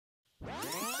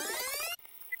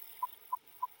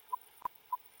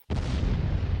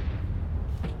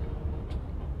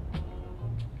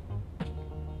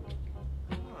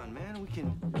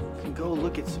can go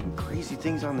look at some crazy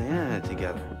things on the internet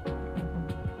together.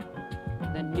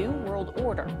 The New World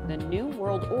Order. The New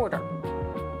World Order.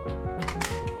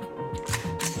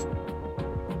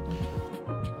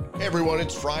 Hey everyone,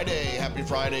 it's Friday. Happy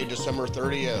Friday, December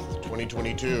 30th,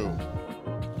 2022.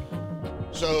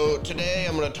 So today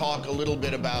I'm going to talk a little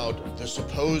bit about the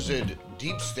supposed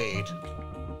deep state,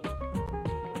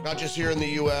 not just here in the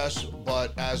US,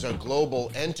 but as a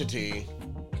global entity.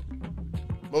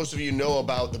 Most of you know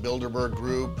about the Bilderberg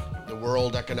Group, the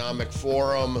World Economic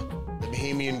Forum, the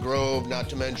Bohemian Grove, not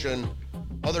to mention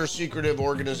other secretive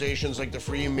organizations like the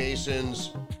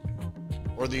Freemasons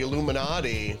or the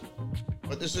Illuminati.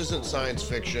 But this isn't science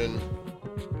fiction.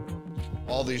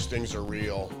 All these things are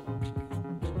real.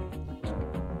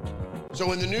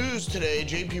 So in the news today,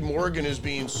 JP Morgan is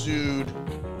being sued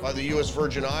by the U.S.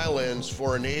 Virgin Islands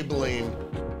for enabling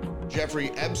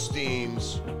Jeffrey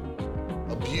Epstein's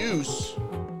abuse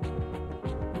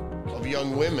of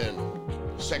young women,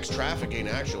 sex trafficking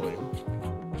actually.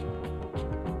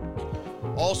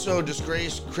 Also,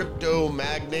 disgraced crypto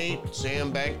magnate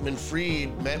Sam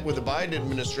Bankman-Fried met with the Biden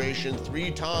administration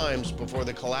 3 times before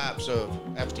the collapse of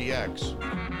FTX.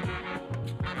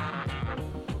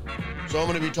 So I'm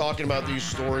going to be talking about these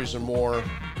stories and more,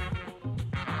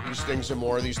 these things and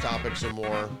more, these topics and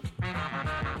more,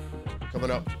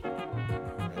 coming up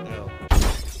right now.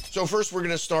 So first, we're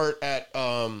going to start at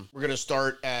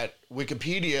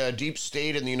Wikipedia, deep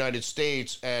state in the United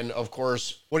States, and of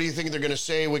course, what do you think they're going to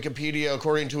say? Wikipedia,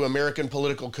 according to American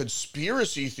political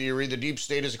conspiracy theory, the deep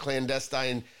state is a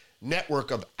clandestine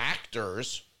network of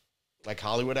actors, like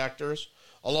Hollywood actors,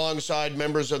 alongside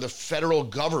members of the federal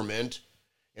government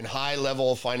in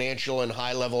high-level financial and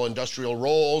high-level industrial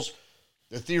roles.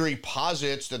 The theory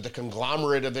posits that the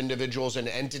conglomerate of individuals and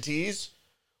entities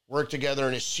work together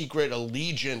in a secret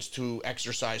allegiance to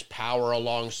exercise power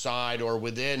alongside or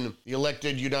within the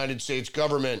elected United States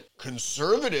government.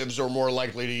 Conservatives are more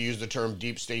likely to use the term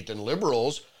deep state than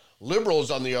liberals.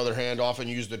 Liberals, on the other hand, often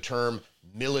use the term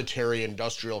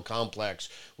military-industrial complex,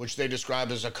 which they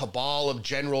describe as a cabal of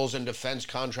generals and defense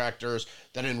contractors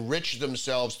that enrich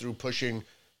themselves through pushing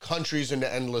countries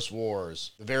into endless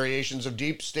wars. The variations of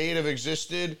deep state have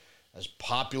existed as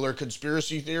popular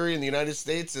conspiracy theory in the United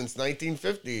States since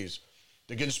 1950s.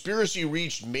 The conspiracy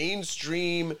reached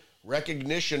mainstream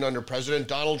recognition under President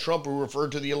Donald Trump, who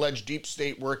referred to the alleged deep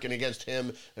state working against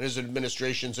him and his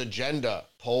administration's agenda.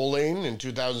 Polling in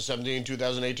 2017 and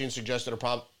 2018 suggested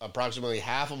approximately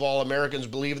half of all Americans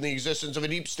believe in the existence of a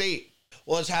deep state.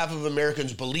 Well, as half of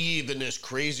Americans believe in this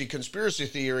crazy conspiracy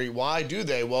theory, why do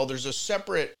they? Well, there's a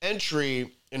separate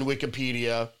entry in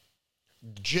Wikipedia,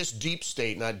 just deep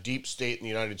state, not deep state in the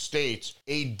United States.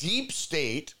 A deep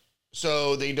state,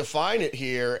 so they define it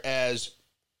here as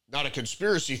not a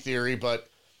conspiracy theory, but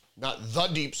not the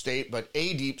deep state, but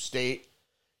a deep state,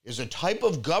 is a type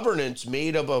of governance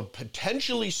made up of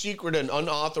potentially secret and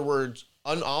unauthorized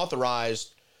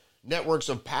networks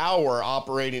of power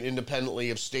operating independently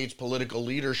of states' political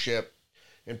leadership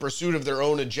in pursuit of their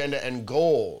own agenda and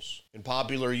goals. In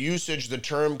popular usage, the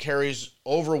term carries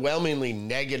overwhelmingly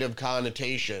negative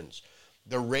connotations.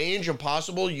 The range of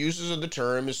possible uses of the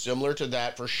term is similar to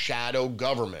that for shadow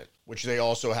government, which they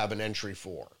also have an entry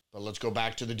for. But let's go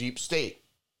back to the deep state.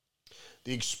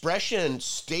 The expression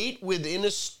state within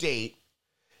a state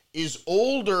is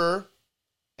older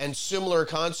and similar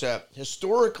concept.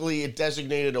 Historically, it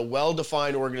designated a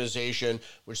well-defined organization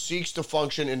which seeks to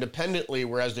function independently,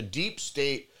 whereas the deep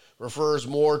state refers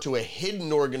more to a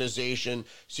hidden organization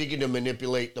seeking to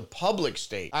manipulate the public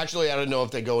state. Actually, I don't know if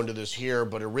they go into this here,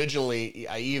 but originally,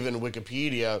 even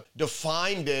Wikipedia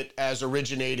defined it as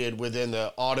originated within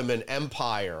the Ottoman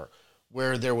Empire,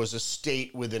 where there was a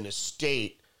state within a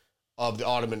state of the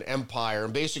Ottoman Empire.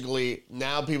 And basically,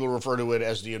 now people refer to it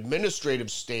as the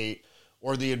administrative state,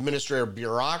 or the administrative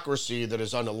bureaucracy that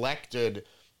is unelected,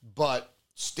 but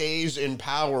stays in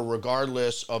power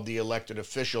regardless of the elected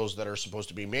officials that are supposed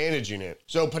to be managing it.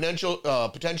 So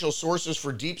potential sources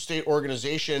for deep state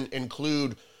organization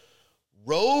include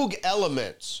rogue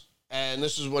elements. And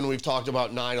this is when we've talked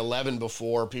about 9/11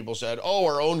 before. People said, oh,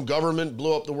 our own government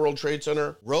blew up the World Trade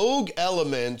Center. Rogue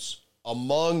elements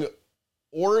among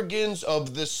organs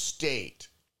of the state,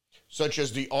 such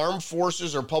as the armed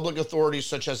forces or public authorities,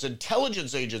 such as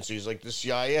intelligence agencies like the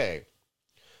CIA,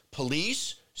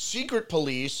 police, secret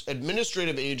police,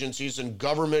 administrative agencies, and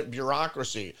government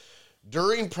bureaucracy.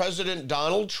 During President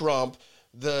Donald Trump,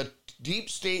 the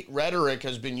Deep state rhetoric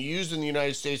has been used in the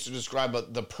United States to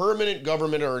describe the permanent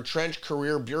government or entrenched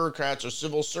career bureaucrats or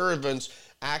civil servants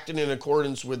acting in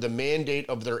accordance with the mandate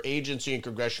of their agency and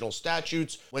congressional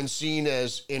statutes when seen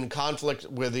as in conflict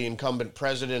with the incumbent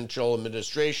presidential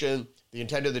administration. The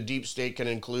intent of the deep state can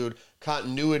include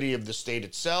continuity of the state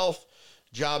itself,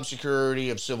 job security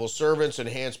of civil servants,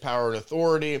 enhanced power and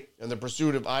authority, and the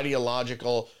pursuit of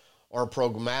ideological or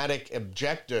pragmatic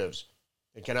objectives.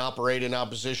 It can operate in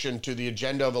opposition to the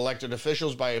agenda of elected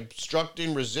officials by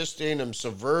obstructing, resisting, and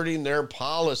subverting their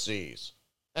policies.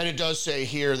 And it does say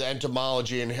here the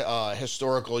etymology and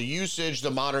historical usage.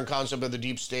 The modern concept of the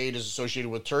deep state is associated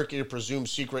with Turkey, a presumed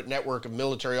secret network of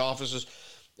military officers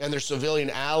and their civilian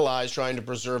allies trying to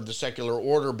preserve the secular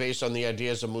order based on the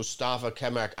ideas of Mustafa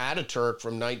Kemal Ataturk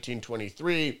from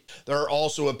 1923. There are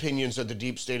also opinions that the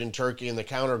deep state in Turkey and the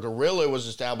counter-guerrilla was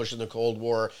established in the Cold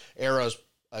War era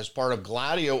as part of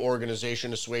Gladio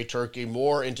organization to sway Turkey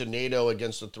more into NATO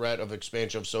against the threat of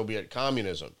expansion of Soviet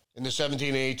communism. In the 17th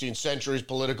and 18th centuries,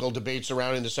 political debates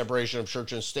surrounding the separation of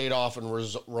church and state often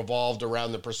revolved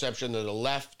around the perception that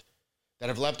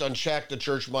if left unchecked, the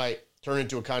church might turn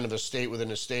into a kind of a state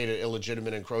within a state, an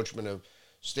illegitimate encroachment of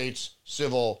states'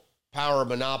 civil power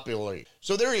monopoly.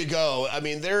 So there you go. I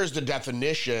mean, there's the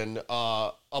definition,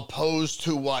 opposed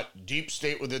to what deep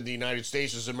state within the United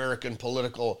States is American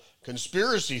political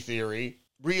conspiracy theory.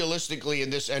 Realistically, in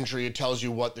this entry, it tells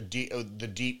you what the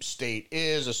deep state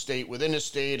is, a state within a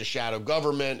state, a shadow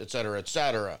government, et cetera, et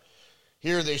cetera.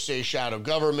 Here they say shadow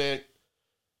government,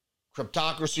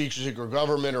 cryptocracy, secret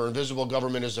government, or invisible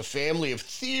government is a family of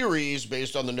theories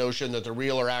based on the notion that the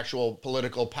real or actual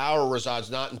political power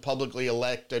resides not in publicly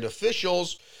elected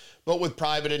officials, but with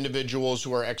private individuals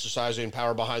who are exercising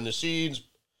power behind the scenes,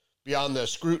 beyond the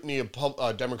scrutiny of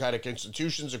democratic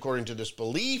institutions. According to this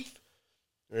belief,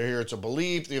 here it's a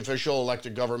belief, the official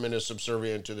elected government is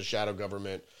subservient to the shadow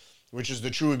government, which is the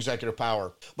true executive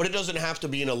power. But it doesn't have to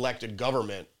be an elected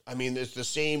government. I mean, it's the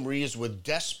same reason with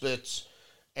despots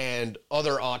and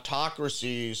other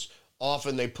autocracies.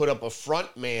 Often they put up a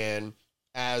front man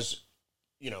as,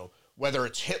 whether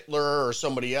it's Hitler or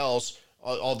somebody else,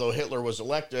 although Hitler was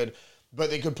elected, but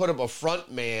they could put up a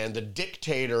front man, the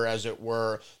dictator as it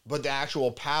were, but the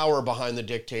actual power behind the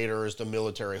dictator is the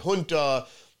military junta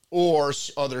or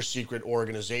other secret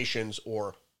organizations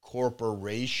or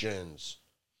corporations,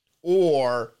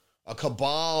 or a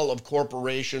cabal of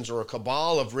corporations or a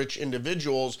cabal of rich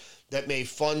individuals that may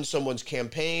fund someone's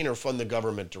campaign or fund the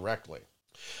government directly.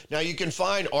 Now, you can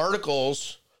find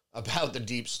articles about the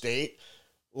deep state,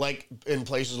 like in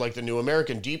places like the New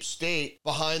American Deep State.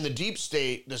 Behind the deep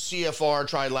state, the CFR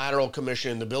Trilateral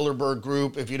Commission, the Bilderberg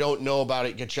Group. If you don't know about it,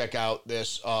 you can check out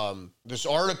this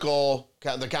article.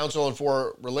 The Council on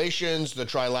Foreign Relations, the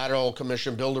Trilateral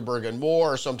Commission, Bilderberg, and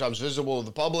more are sometimes visible to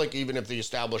the public, even if the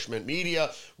establishment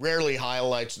media rarely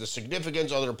highlights the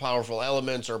significance. Other powerful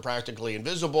elements are practically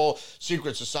invisible.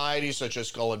 Secret societies such as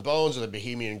Skull and Bones and the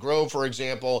Bohemian Grove, for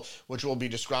example, which will be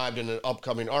described in an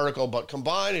upcoming article. But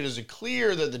combined, it is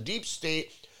clear that the deep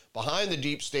state behind the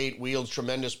deep state wields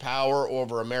tremendous power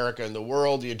over America and the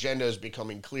world. The agenda is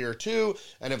becoming clear too,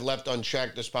 and if left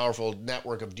unchecked, this powerful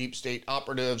network of deep state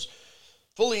operatives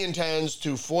fully intends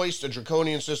to foist a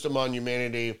draconian system on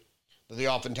humanity that they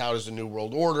often tout as the New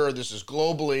World Order. This is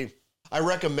globally. I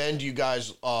recommend you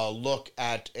guys look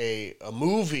at a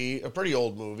movie, a pretty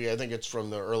old movie. I think it's from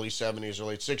the early 70s or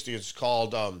late 60s. It's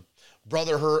called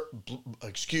Brotherhood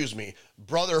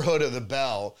of the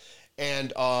Bell.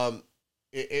 And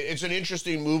it's an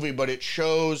interesting movie, but it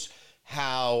shows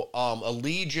how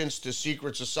allegiance to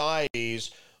secret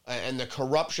societies and the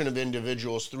corruption of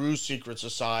individuals through secret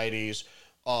societies,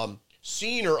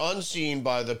 seen or unseen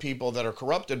by the people that are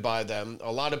corrupted by them.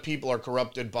 A lot of people are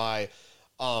corrupted by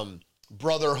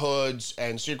brotherhoods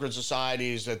and secret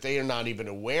societies that they are not even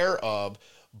aware of.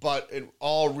 But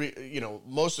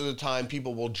most of the time,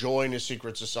 people will join a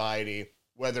secret society,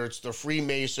 whether it's the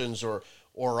Freemasons or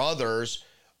others,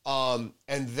 and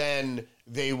then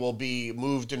they will be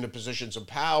moved into positions of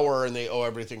power, and they owe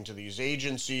everything to these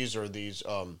agencies or these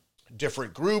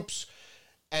different groups.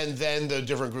 And then the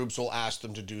different groups will ask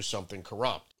them to do something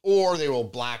corrupt, or they will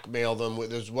blackmail them,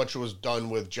 which was done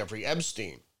with Jeffrey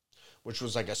Epstein, which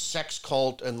was like a sex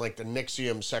cult and like the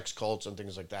NXIVM sex cults and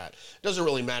things like that. It doesn't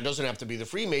really matter. It doesn't have to be the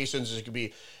Freemasons. It could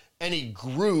be any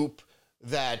group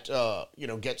that,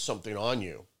 gets something on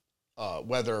you,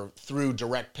 whether through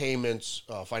direct payments,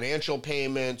 financial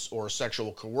payments, or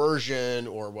sexual coercion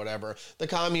or whatever. The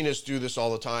communists do this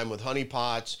all the time with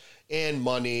honeypots and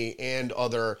money and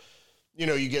other,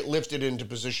 you get lifted into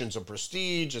positions of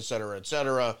prestige, et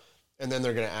cetera, and then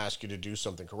they're going to ask you to do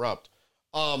something corrupt.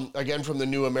 Again, from the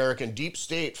New American Deep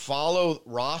State, follow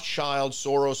Rothschild,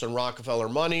 Soros, and Rockefeller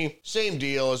money. Same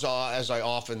deal as I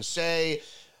often say.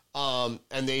 And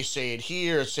they say it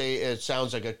here. It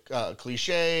sounds like a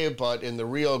cliche, but in the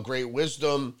real great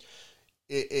wisdom,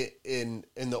 in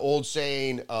the old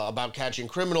saying about catching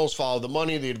criminals, follow the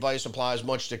money. The advice applies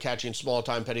much to catching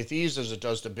small-time petty thieves as it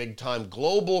does to big-time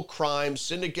global crime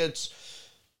syndicates.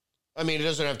 I mean, it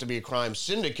doesn't have to be a crime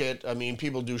syndicate. I mean,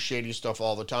 people do shady stuff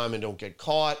all the time and don't get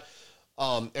caught.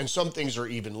 And some things are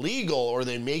even legal, or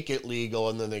they make it legal,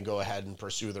 and then they go ahead and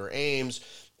pursue their aims.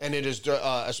 And it is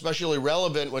especially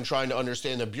relevant when trying to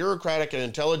understand the bureaucratic and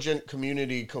intelligent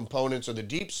community components of the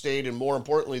deep state, and more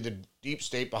importantly, the deep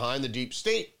state behind the deep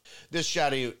state. This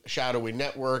shadowy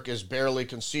network is barely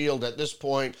concealed at this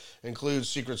point, includes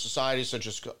secret societies such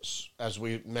as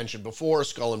we mentioned before,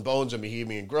 Skull and Bones and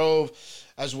Bohemian Grove,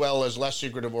 as well as less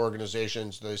secretive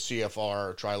organizations, the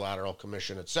CFR, Trilateral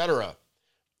Commission, etc.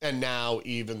 And now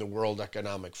even the World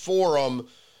Economic Forum,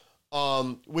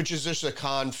 which is just a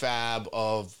confab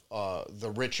of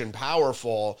the rich and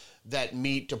powerful that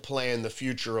meet to plan the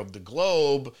future of the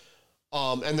globe,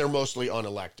 and they're mostly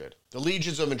unelected. The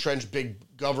legions of entrenched big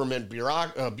government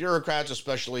bureaucrats,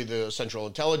 especially the Central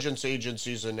Intelligence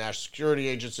Agencies and national security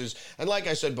agencies, and like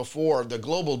I said before, the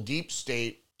global deep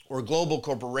state or global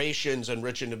corporations and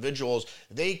rich individuals,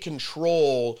 they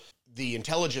control the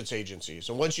intelligence agencies.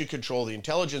 And once you control the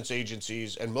intelligence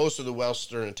agencies, and most of the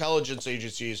Western intelligence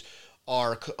agencies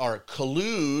are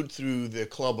collude through the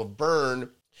Club of Berne,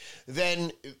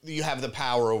 then you have the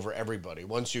power over everybody.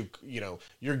 Once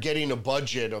you're getting a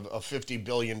budget of $50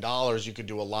 billion, you could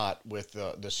do a lot with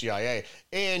the CIA.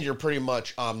 And you're pretty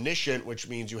much omniscient, which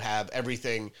means you have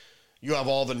everything. You have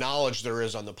all the knowledge there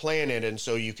is on the planet, and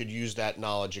so you could use that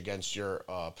knowledge against your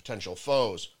potential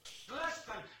foes. Less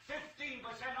than 15%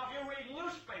 of you read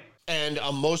newspapers. And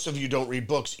most of you don't read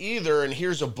books either. And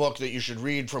here's a book that you should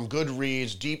read from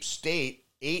Goodreads: Deep State,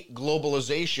 8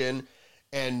 Globalization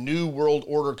and New World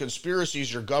Order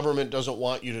Conspiracies Your Government Doesn't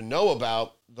Want You to Know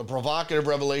About. The provocative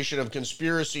revelation of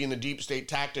conspiracy and the deep state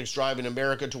tactics driving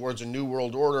America towards a new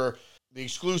world order. The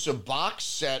exclusive box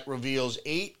set reveals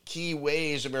 8 key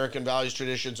ways American values,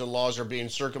 traditions, and laws are being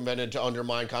circumvented to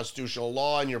undermine constitutional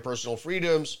law and your personal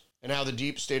freedoms, and how the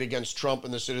deep state against Trump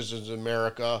and the citizens of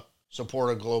America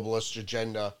support a globalist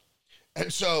agenda.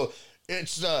 And so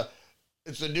it's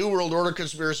the New World Order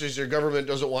conspiracies your government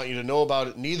doesn't want you to know about.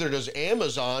 It. Neither does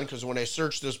Amazon, because when I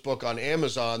searched this book on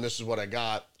Amazon, this is what I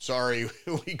got. Sorry,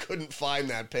 we couldn't find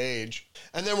that page.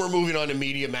 And then we're moving on to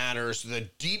Media Matters. The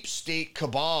deep state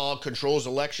cabal controls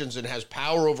elections and has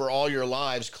power over all your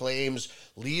lives, claims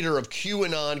leader of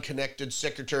QAnon-connected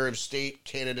Secretary of State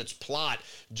candidate's plot.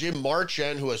 Jim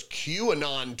Marchand, who has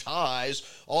QAnon ties,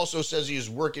 also says he is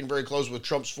working very close with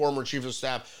Trump's former chief of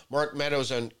staff, Mark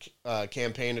Meadows, and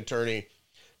campaign attorney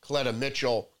Cleta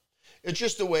Mitchell. It's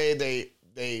just the way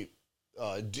they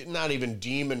did not even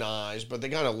demonize, but they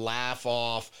kind of laugh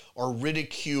off or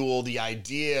ridicule the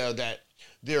idea that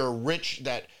they're rich,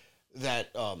 that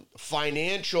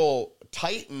financial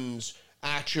titans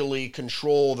actually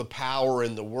control the power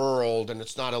in the world, and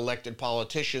it's not elected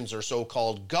politicians or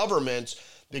so-called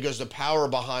governments, because the power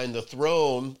behind the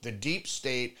throne, the deep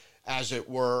state, as it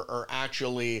were, are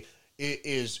actually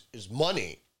is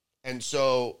money. And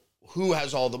so who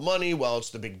has all the money? Well, it's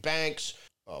the big banks,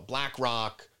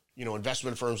 BlackRock,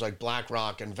 investment firms like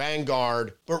BlackRock and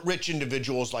Vanguard, but rich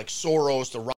individuals like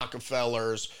Soros, the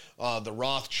Rockefellers, the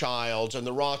Rothschilds, and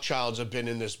the Rothschilds have been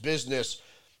in this business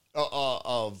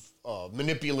of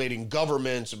manipulating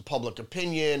governments and public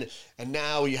opinion, and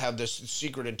now you have this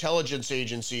secret intelligence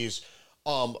agencies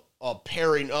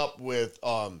pairing up with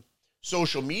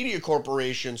social media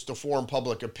corporations to form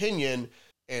public opinion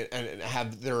and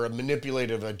have their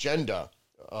manipulative agenda,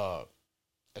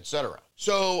 etc.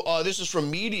 So this is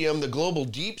from Medium, the global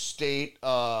deep state,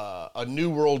 a new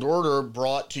world order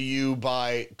brought to you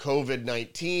by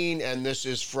COVID-19, and this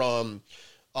is from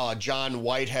John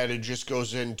Whitehead, who just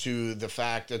goes into the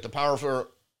fact that the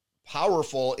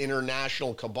powerful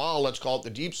international cabal, let's call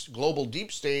it the global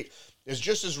deep state, is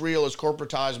just as real as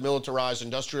corporatized, militarized,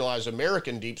 industrialized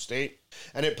American deep state,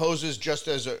 and it poses just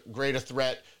as great a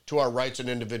threat to our rights and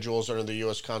individuals under the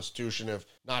U.S. Constitution, if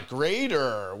not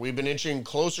greater. We've been inching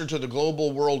closer to the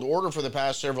global world order for the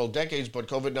past several decades, but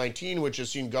COVID-19, which has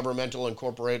seen governmental and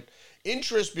corporate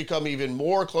interests become even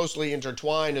more closely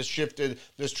intertwined, has shifted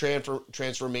this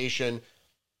transformation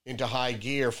into high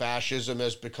gear. Fascism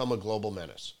has become a global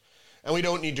menace. And we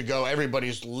don't need to go.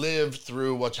 Everybody's lived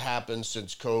through what's happened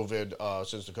since COVID,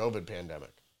 since the COVID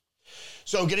pandemic.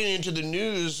 So getting into the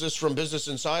news, this from Business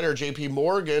Insider, JP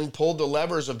Morgan pulled the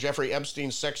levers of Jeffrey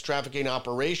Epstein's sex trafficking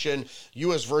operation,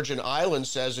 U.S. Virgin Islands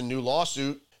says in new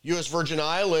lawsuit. U.S. Virgin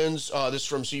Islands, this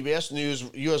from CBS News,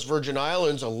 U.S. Virgin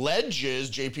Islands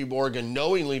alleges JP Morgan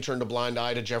knowingly turned a blind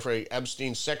eye to Jeffrey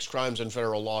Epstein's sex crimes in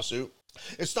federal lawsuit.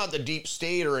 It's not the deep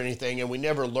state or anything, and we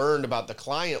never learned about the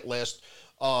client list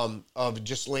of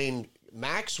Ghislaine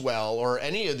Maxwell or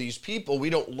any of these people. We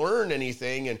don't learn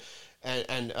anything,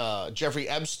 and Jeffrey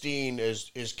Epstein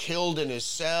is killed in his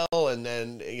cell, and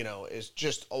then, you know, is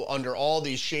just under all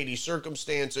these shady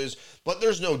circumstances, but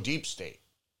there's no deep state,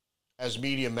 as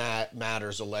Media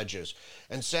Matters alleges.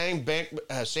 And Sam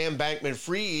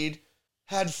Bankman-Fried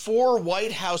had 4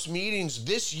 White House meetings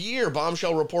this year.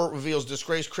 Bombshell report reveals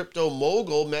disgraced crypto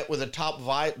mogul met with a top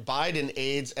Biden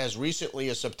aides as recently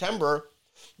as September,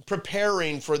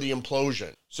 preparing for the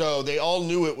implosion. So they all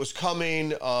knew it was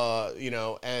coming, you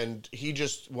know, and he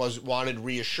just wanted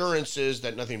reassurances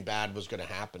that nothing bad was going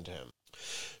to happen to him.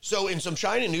 So in some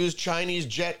China news, Chinese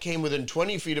jet came within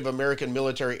 20 feet of American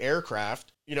military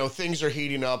aircraft. You know, things are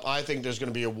heating up. I think there's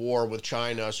going to be a war with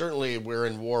China. Certainly we're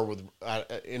in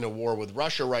a war with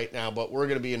Russia right now, but we're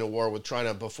going to be in a war with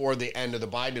China before the end of the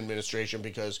Biden administration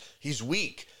because he's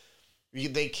weak.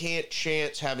 They can't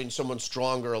chance having someone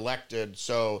stronger elected,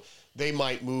 so they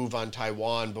might move on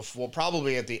Taiwan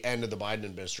probably at the end of the Biden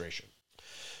administration.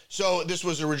 So this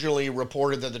was originally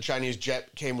reported that the Chinese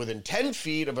jet came within 10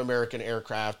 feet of American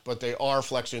aircraft, but they are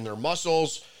flexing their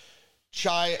muscles.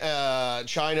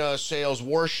 China sails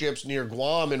warships near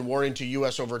Guam and warning to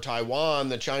U.S. over Taiwan.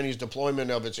 The Chinese deployment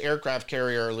of its aircraft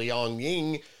carrier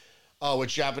Liaoning,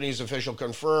 which Japanese official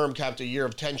confirmed, capped a year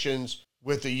of tensions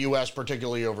with the U.S.,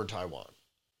 particularly over Taiwan.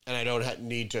 And I don't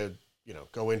need to, you know,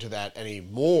 go into that any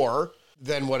more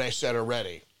than what I said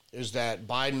already, is that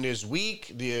Biden is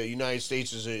weak. The United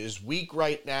States is weak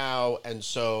right now. And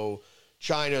so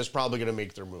China is probably going to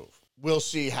make their move. We'll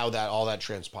see how all that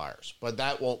transpires. But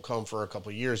that won't come for a couple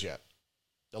of years yet.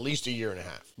 At least a year and a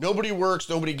half. Nobody works,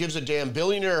 nobody gives a damn.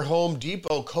 Billionaire Home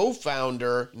Depot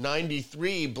co-founder,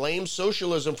 93, blames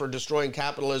socialism for destroying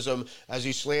capitalism as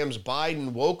he slams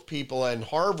Biden, woke people, and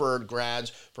Harvard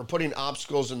grads for putting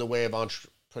obstacles in the way of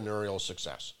entrepreneurial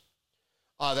success.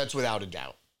 That's without a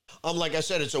doubt. Like I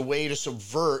said, it's a way to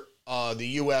subvert the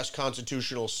U.S.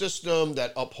 constitutional system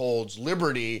that upholds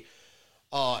liberty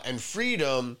and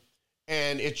freedom.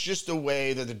 And it's just a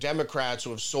way that the Democrats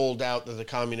who have sold out to the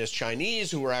communist Chinese,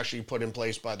 who were actually put in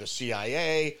place by the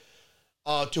CIA,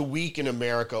 to weaken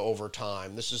America over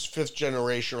time. This is 4th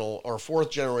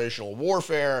generational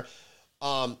warfare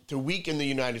to weaken the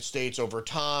United States over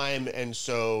time. And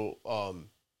so,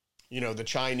 you know, the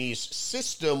Chinese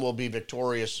system will be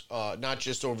victorious, not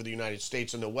just over the United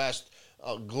States and the West,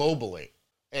 globally.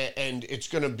 And it's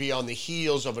going to be on the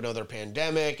heels of another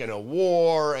pandemic and a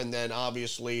war. And then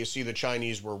obviously you see the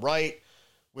Chinese were right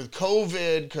with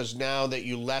COVID, because now that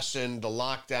you lessen the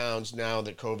lockdowns, now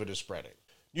that COVID is spreading.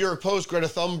 New York Post, Greta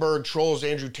Thunberg trolls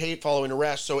Andrew Tate following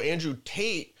arrest. So Andrew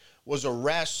Tate was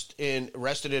arrested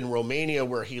in Romania,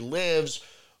 where he lives,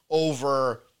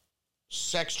 over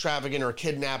sex trafficking or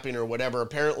kidnapping or whatever.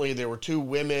 Apparently there were 2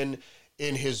 women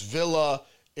in his villa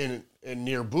in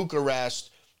near Bucharest,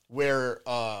 where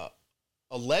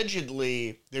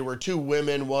allegedly there were 2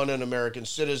 women, one an American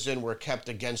citizen, were kept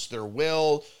against their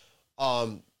will,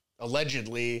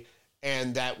 allegedly,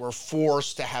 and that were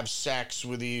forced to have sex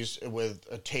with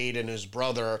Tate and his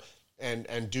brother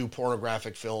and do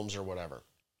pornographic films or whatever,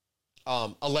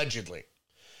 allegedly.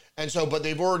 And so, but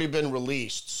they've already been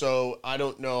released, so I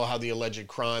don't know how the alleged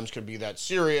crimes could be that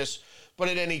serious. But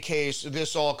in any case,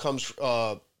 this all comes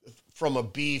from a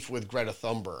beef with Greta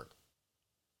Thunberg,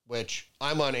 which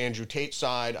I'm on Andrew Tate's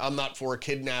side. I'm not for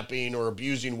kidnapping or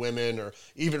abusing women or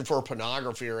even for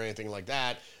pornography or anything like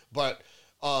that. But,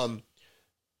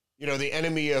 you know, the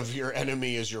enemy of your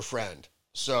enemy is your friend.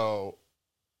 So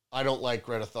I don't like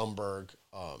Greta Thunberg.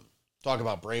 Talk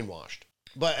about brainwashed.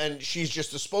 And she's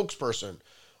just a spokesperson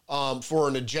for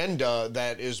an agenda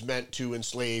that is meant to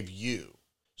enslave you.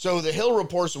 So The Hill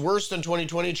reports worse than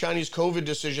 2020 Chinese COVID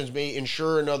decisions may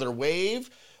ensure another wave.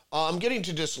 I'm getting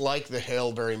to dislike The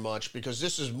Hill very much because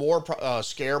this is more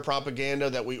scare propaganda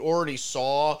that we already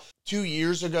saw 2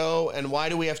 years ago. And why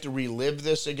do we have to relive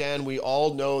this again? We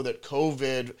all know that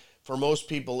COVID, for most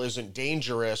people, isn't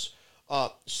dangerous.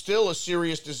 Still a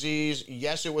serious disease.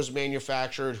 Yes, it was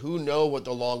manufactured. Who knows what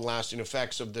the long-lasting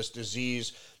effects of this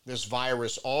disease, this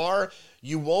virus are?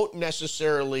 You won't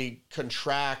necessarily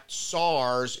contract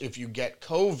SARS if you get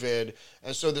COVID.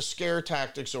 And so the scare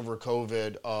tactics over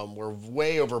COVID were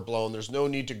way overblown. There's no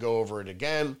need to go over it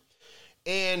again.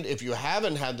 And if you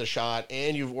haven't had the shot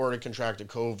and you've already contracted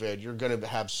COVID, you're going to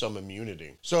have some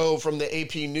immunity. So from the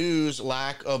AP News,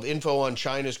 lack of info on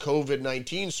China's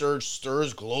COVID-19 surge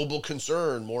stirs global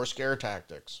concern, more scare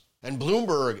tactics. And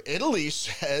Bloomberg, Italy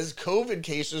says COVID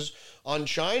cases on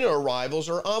China arrivals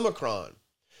are Omicron.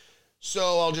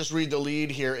 So I'll just read the lead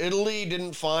here. Italy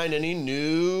didn't find any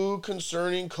new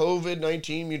concerning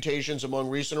COVID-19 mutations among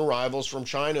recent arrivals from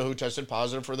China who tested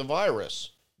positive for the virus.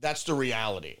 That's the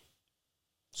reality.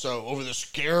 So over the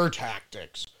scare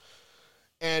tactics.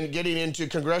 And getting into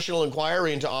congressional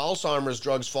inquiry into Alzheimer's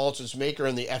drugs faults its maker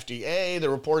and the FDA, the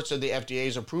report said the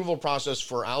FDA's approval process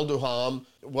for Aduhelm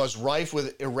was rife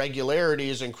with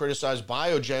irregularities and criticized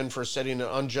Biogen for setting an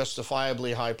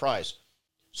unjustifiably high price.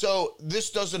 So this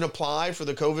doesn't apply for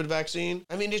the COVID vaccine.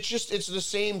 I mean, it's the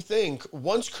same thing.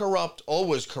 Once corrupt,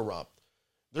 always corrupt.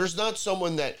 There's not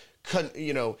someone that,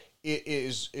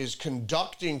 is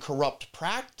conducting corrupt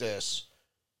practice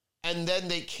and then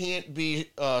they can't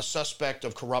be suspect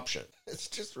of corruption. It's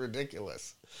just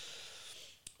ridiculous.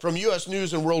 From U.S.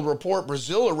 News and World Report,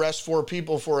 Brazil arrests 4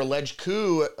 people for alleged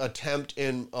coup attempt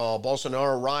in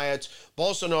Bolsonaro riots.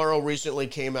 Bolsonaro recently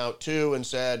came out too and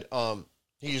said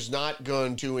he's not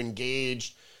going to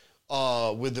engage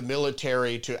with the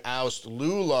military to oust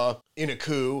Lula in a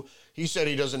coup. He said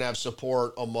he doesn't have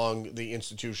support among the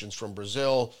institutions from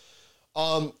Brazil.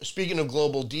 Speaking of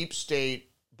global deep state,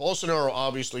 Bolsonaro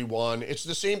obviously won. It's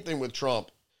the same thing with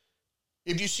Trump.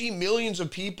 If you see millions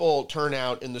of people turn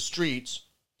out in the streets,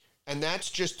 and that's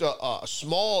just a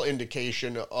small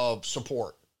indication of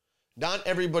support. Not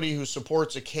everybody who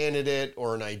supports a candidate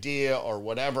or an idea or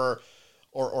whatever,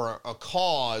 or a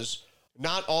cause,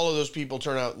 not all of those people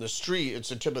turn out in the street. It's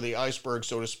the tip of the iceberg,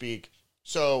 so to speak.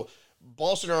 So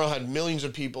Bolsonaro had millions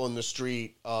of people in the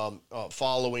street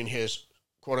following his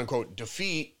quote-unquote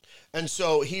defeat. And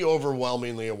so he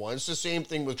overwhelmingly won. It's the same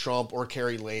thing with Trump or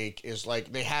Carrie Lake, is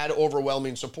like they had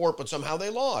overwhelming support, but somehow they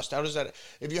lost. How does that,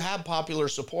 if you have popular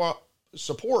support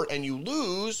and you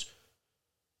lose,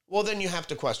 well, then you have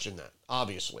to question that,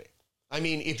 obviously. I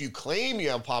mean, if you claim you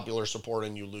have popular support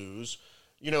and you lose,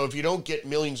 if you don't get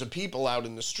millions of people out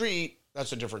in the street,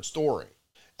 that's a different story.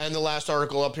 And the last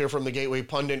article up here from the Gateway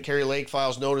Pundit, Carrie Lake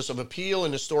files notice of appeal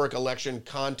in historic election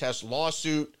contest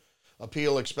lawsuit.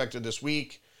 Appeal expected this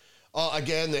week.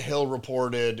 Again, The Hill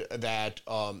reported that,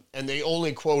 and they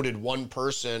only quoted one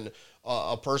person,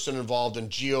 a person involved in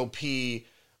GOP,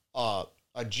 a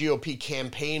GOP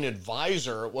campaign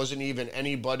advisor. It wasn't even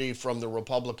anybody from the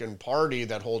Republican Party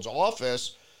that holds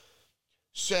office.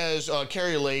 Says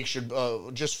Carrie Lake should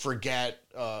just forget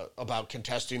about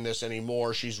contesting this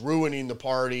anymore. She's ruining the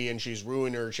party and she's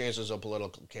ruining her chances of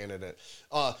political candidate.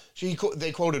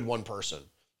 They quoted one person.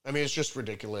 I mean, it's just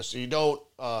ridiculous.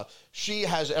 She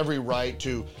has every right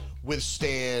to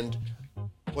withstand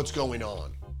what's going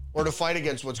on or to fight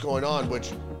against what's going on,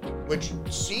 which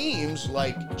seems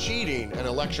like cheating and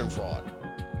election fraud.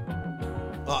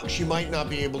 She might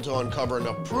not be able to uncover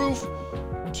enough proof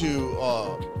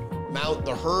to mount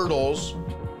the hurdles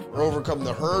or overcome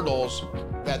the hurdles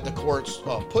that the courts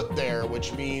put there,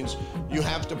 which means you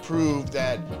have to prove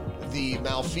that the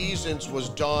malfeasance was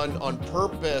done on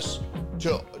purpose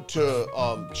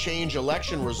to change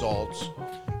election results,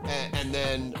 and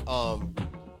then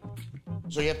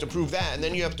so you have to prove that, and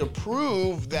then you have to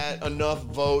prove that enough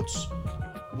votes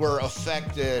were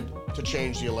affected to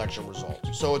change the election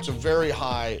results. So it's a very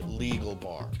high legal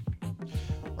bar.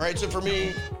 All right, so for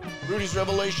me, Rudy's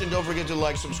Revelation. Don't forget to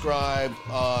like, subscribe,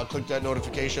 click that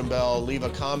notification bell, leave a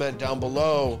comment down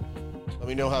below. Let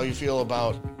me know how you feel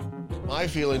about my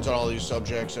feelings on all these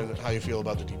subjects and how you feel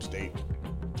about the deep state.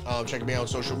 Check me out on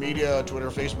social media, Twitter,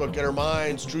 Facebook, Get Our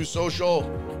Minds, True Social.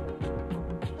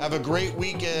 Have a great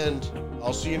weekend.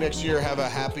 I'll see you next year. Have a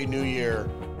happy new year.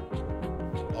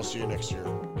 I'll see you next year.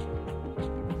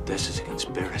 This is a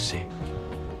conspiracy.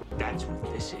 That's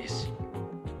what this is.